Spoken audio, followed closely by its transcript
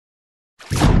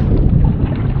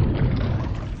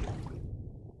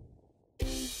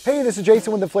Hey, this is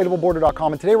Jason with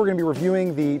InflatableBoarder.com, and today we're going to be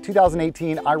reviewing the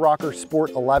 2018 iROCKER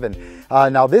Sport 11.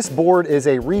 Now this board is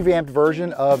a revamped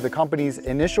version of the company's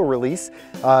initial release.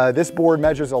 This board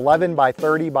measures 11 by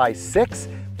 30 by 6.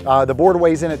 The board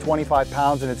weighs in at 25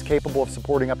 pounds and it's capable of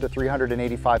supporting up to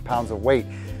 385 pounds of weight.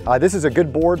 This is a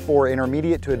good board for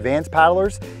intermediate to advanced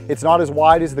paddlers. It's not as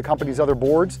wide as the company's other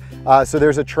boards, so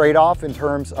there's a trade-off in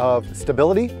terms of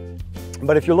stability.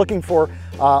 But if you're looking for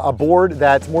a board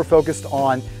that's more focused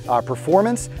on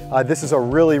performance, this is a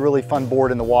really fun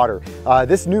board in the water.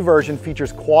 This new version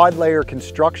features quad layer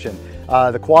construction.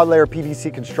 The quad layer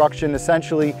PVC construction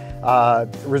essentially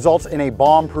results in a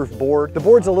bomb-proof board. The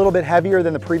board's a little bit heavier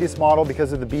than the previous model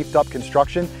because of the beefed up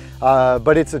construction,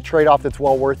 but it's a trade-off that's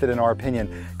well worth it in our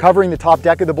opinion. Covering the top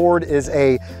deck of the board is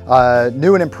a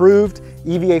new and improved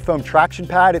EVA foam traction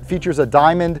pad. It features a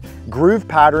diamond groove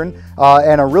pattern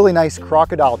and a really nice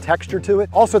crocodile texture to it.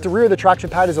 Also at the rear of the traction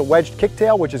pad is a wedged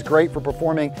kicktail, which is great for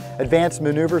performing advanced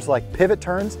maneuvers like pivot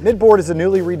turns. Midboard is a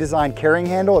newly redesigned carrying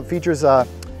handle. It features a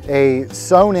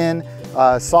sewn-in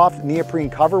soft neoprene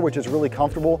cover, which is really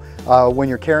comfortable when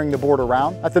you're carrying the board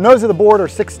around. At the nose of the board are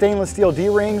 6 stainless steel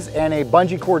D-rings and a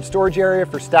bungee cord storage area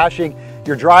for stashing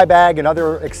your dry bag and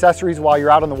other accessories while you're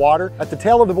out on the water. At the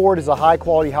tail of the board is a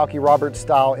high-quality Halkey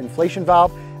Roberts-style inflation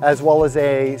valve, as well as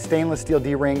a stainless steel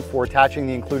D-ring for attaching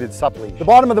the included SUP leash. The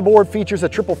bottom of the board features a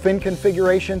triple fin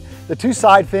configuration. The 2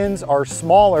 side fins are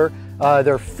smaller,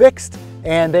 they're fixed,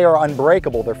 and they are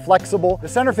unbreakable. They're flexible. The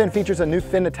center fin features a new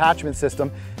fin attachment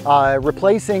system.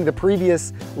 Replacing the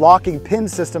previous locking pin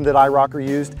system that iROCKER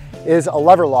used is a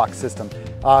lever lock system.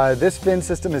 This fin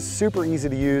system is super easy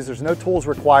to use. There's no tools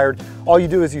required. All you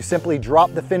do is you simply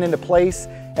drop the fin into place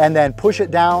and then push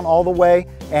it down all the way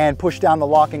and push down the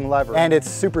locking lever, and it's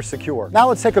super secure. Now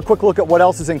let's take a quick look at what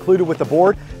else is included with the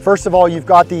board. First of all, you've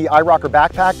got the iROCKER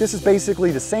backpack. This is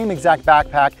basically the same exact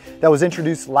backpack that was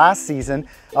introduced last season.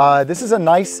 This is a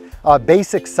nice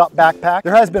basic SUP backpack.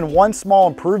 There has been one small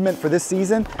improvement for this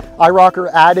season. iROCKER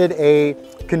added a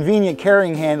convenient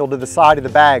carrying handle to the side of the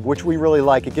bag, which we really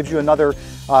like. It gives you another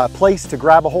place to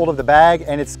grab a hold of the bag,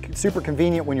 and it's super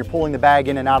convenient when you're pulling the bag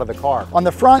in and out of the car. On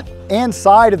the front and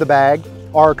side of the bag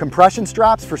are compression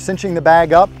straps for cinching the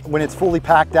bag up when it's fully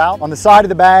packed out. On the side of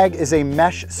the bag is a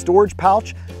mesh storage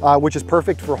pouch, which is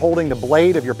perfect for holding the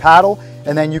blade of your paddle,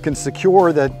 and then you can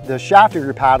secure the shaft of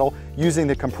your paddle using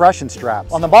the compression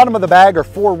straps. On the bottom of the bag are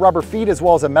 4 rubber feet as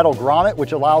well as a metal grommet,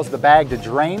 which allows the bag to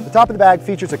drain. The top of the bag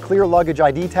features a clear luggage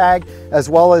ID tag as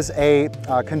well as a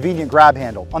convenient grab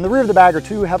handle. On the rear of the bag are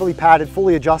 2 heavily padded,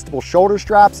 fully adjustable shoulder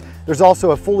straps. There's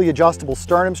also a fully adjustable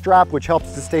sternum strap, which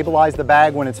helps to stabilize the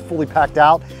bag when it's fully packed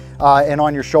out and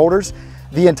on your shoulders.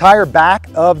 The entire back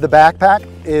of the backpack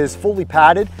is fully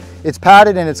padded. It's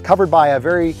padded and it's covered by a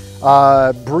very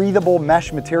breathable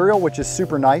mesh material, which is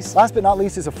super nice. Last but not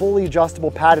least is a fully adjustable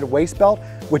padded waist belt,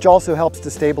 which also helps to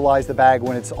stabilize the bag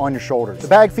when it's on your shoulders. The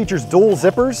bag features dual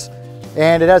zippers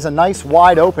and it has a nice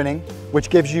wide opening, which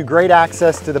gives you great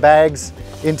access to the bag's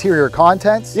interior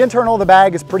contents. The internal of the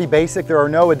bag is pretty basic. There are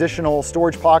no additional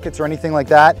storage pockets or anything like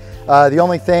that. The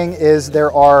only thing is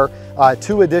there are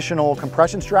 2 additional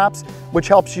compression straps, which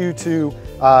helps you to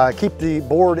keep the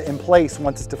board in place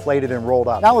once it's deflated and rolled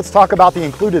up. Now let's talk about the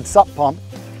included SUP pump.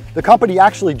 The company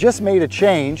actually just made a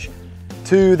change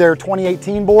to their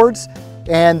 2018 boards,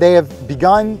 and they have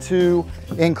begun to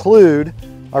include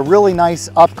a really nice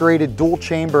upgraded dual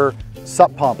chamber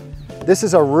SUP pump. This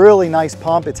is a really nice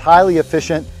pump. It's highly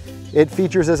efficient. It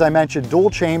features, as I mentioned,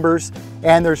 dual chambers,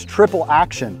 and there's triple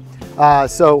action.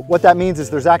 So what that means is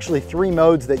there's actually 3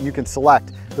 modes that you can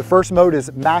select. The first mode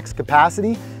is max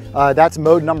capacity. That's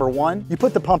mode number 1. You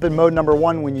put the pump in mode number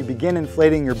 1 when you begin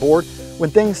inflating your board. When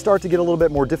things start to get a little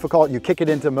bit more difficult, you kick it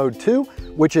into mode 2,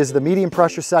 which is the medium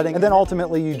pressure setting. And then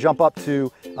ultimately you jump up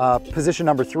to position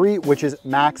number 3, which is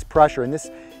max pressure. And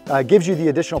this gives you the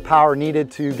additional power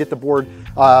needed to get the board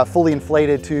fully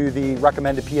inflated to the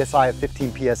recommended PSI of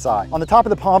 15 PSI. On the top of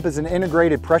the pump is an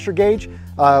integrated pressure gauge,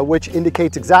 which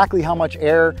indicates exactly how much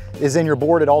air is in your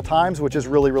board at all times, which is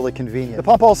really convenient. The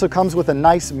pump also comes with a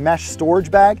nice mesh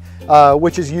storage bag,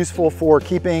 which is useful for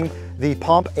keeping the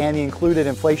pump and the included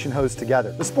inflation hose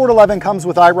together. The Sport 11 comes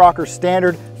with iROCKER's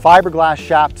standard fiberglass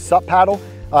shaft SUP paddle.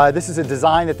 This is a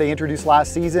design that they introduced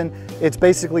last season. It's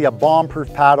basically a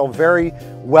bomb-proof paddle, very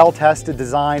well-tested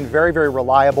design, very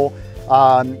reliable.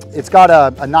 It's got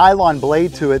a nylon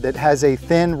blade to it that has a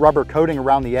thin rubber coating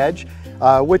around the edge,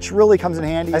 which really comes in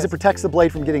handy as it protects the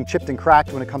blade from getting chipped and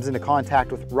cracked when it comes into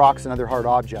contact with rocks and other hard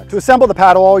objects. To assemble the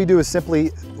paddle, all you do is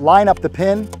simply line up the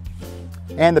pin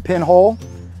and the pin hole,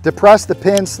 depress the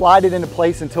pin, slide it into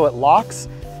place until it locks,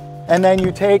 and then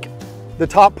you take the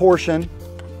top portion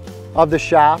of the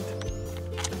shaft,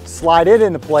 slide it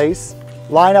into place,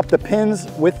 line up the pins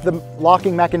with the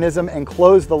locking mechanism and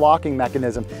close the locking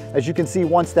mechanism. As you can see,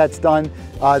 once that's done,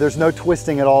 there's no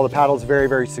twisting at all. The paddle is very,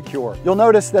 very secure. You'll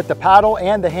notice that the paddle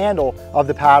and the handle of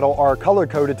the paddle are color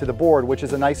coded to the board, which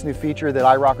is a nice new feature that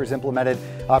iROCKER's implemented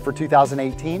for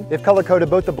 2018. They've color coded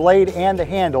both the blade and the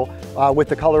handle with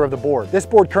the color of the board. This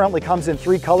board currently comes in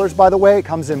 3 colors, by the way. It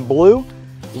comes in blue,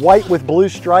 white with blue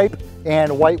stripe,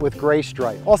 and white with gray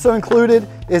stripe. Also included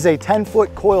is a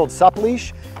 10-foot coiled SUP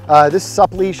leash. This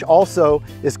SUP leash also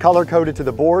is color coded to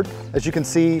the board. As you can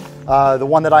see, the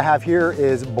one that I have here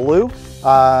is blue.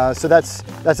 So that's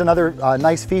another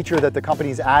nice feature that the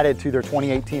company's added to their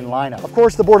 2018 lineup. Of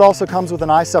course, the board also comes with an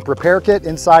iSUP repair kit.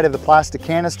 Inside of the plastic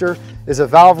canister is a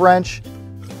valve wrench,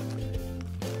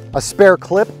 a spare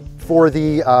clip for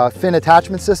the fin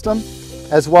attachment system,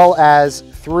 as well as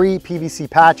 3 PVC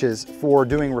patches for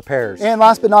doing repairs. And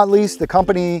last but not least, the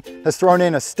company has thrown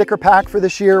in a sticker pack for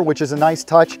this year, which is a nice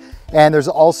touch. And there's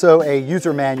also a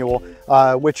user manual,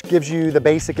 which gives you the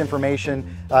basic information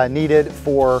needed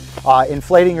for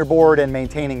inflating your board and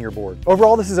maintaining your board.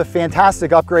 Overall, this is a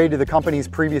fantastic upgrade to the company's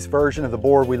previous version of the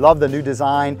board. We love the new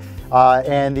design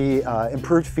and the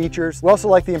improved features. We also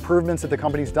like the improvements that the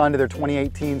company's done to their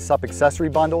 2018 SUP accessory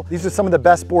bundle. These are some of the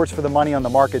best boards for the money on the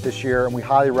market this year, and we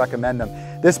highly recommend them.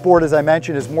 This board, as I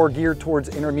mentioned, is more geared towards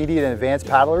intermediate and advanced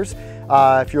paddlers.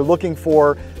 If you're looking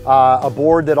for a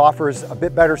board that offers a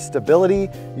bit better stability,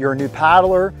 you're a new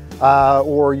paddler,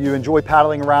 or you enjoy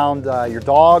paddling around your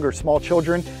dog or small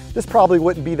children, this probably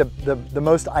wouldn't be the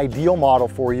most ideal model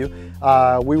for you.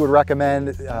 We would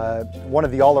recommend one of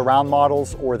the all-around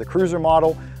models, or the cruiser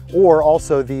model, or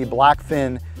also the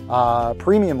Blackfin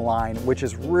premium line, which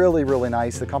is really, really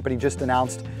nice. The company just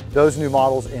announced those new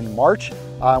models in March.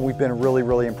 We've been really,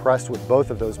 really impressed with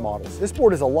both of those models. This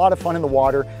board is a lot of fun in the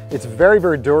water. It's very,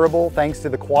 very durable thanks to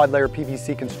the quad layer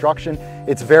PVC construction.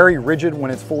 It's very rigid when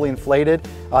it's fully inflated.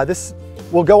 This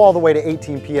will go all the way to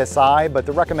 18 PSI, but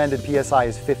the recommended PSI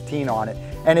is 15 on it.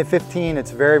 And at 15,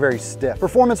 it's very, very stiff.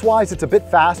 Performance-wise, it's a bit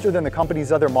faster than the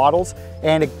company's other models,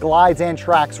 and it glides and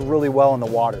tracks really well in the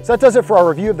water. So that does it for our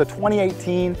review of the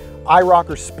 2018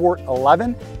 iROCKER Sport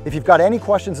 11. If you've got any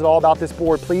questions at all about this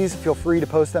board, please feel free to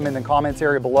post them in the comments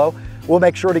area below. We'll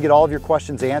make sure to get all of your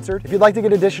questions answered. If you'd like to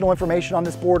get additional information on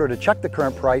this board or to check the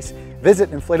current price, visit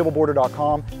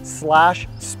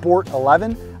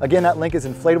InflatableBoarder.com/sport11. Again, that link is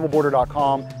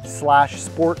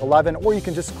InflatableBoarder.com/sport11, or you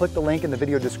can just click the link in the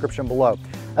video description below.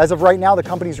 As of right now, the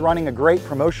company's running a great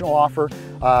promotional offer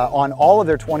on all of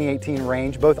their 2018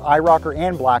 range, both iROCKER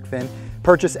and Blackfin.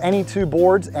 Purchase any 2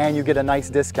 boards and you get a nice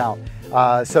discount.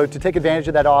 So to take advantage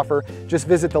of that offer, just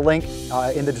visit the link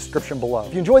in the description below.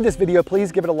 If you enjoyed this video,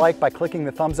 please give it a like by clicking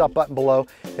the thumbs up button below.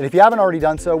 And if you haven't already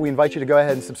done so, we invite you to go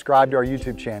ahead and subscribe to our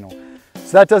YouTube channel.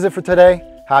 So that does it for today.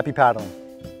 Happy paddling.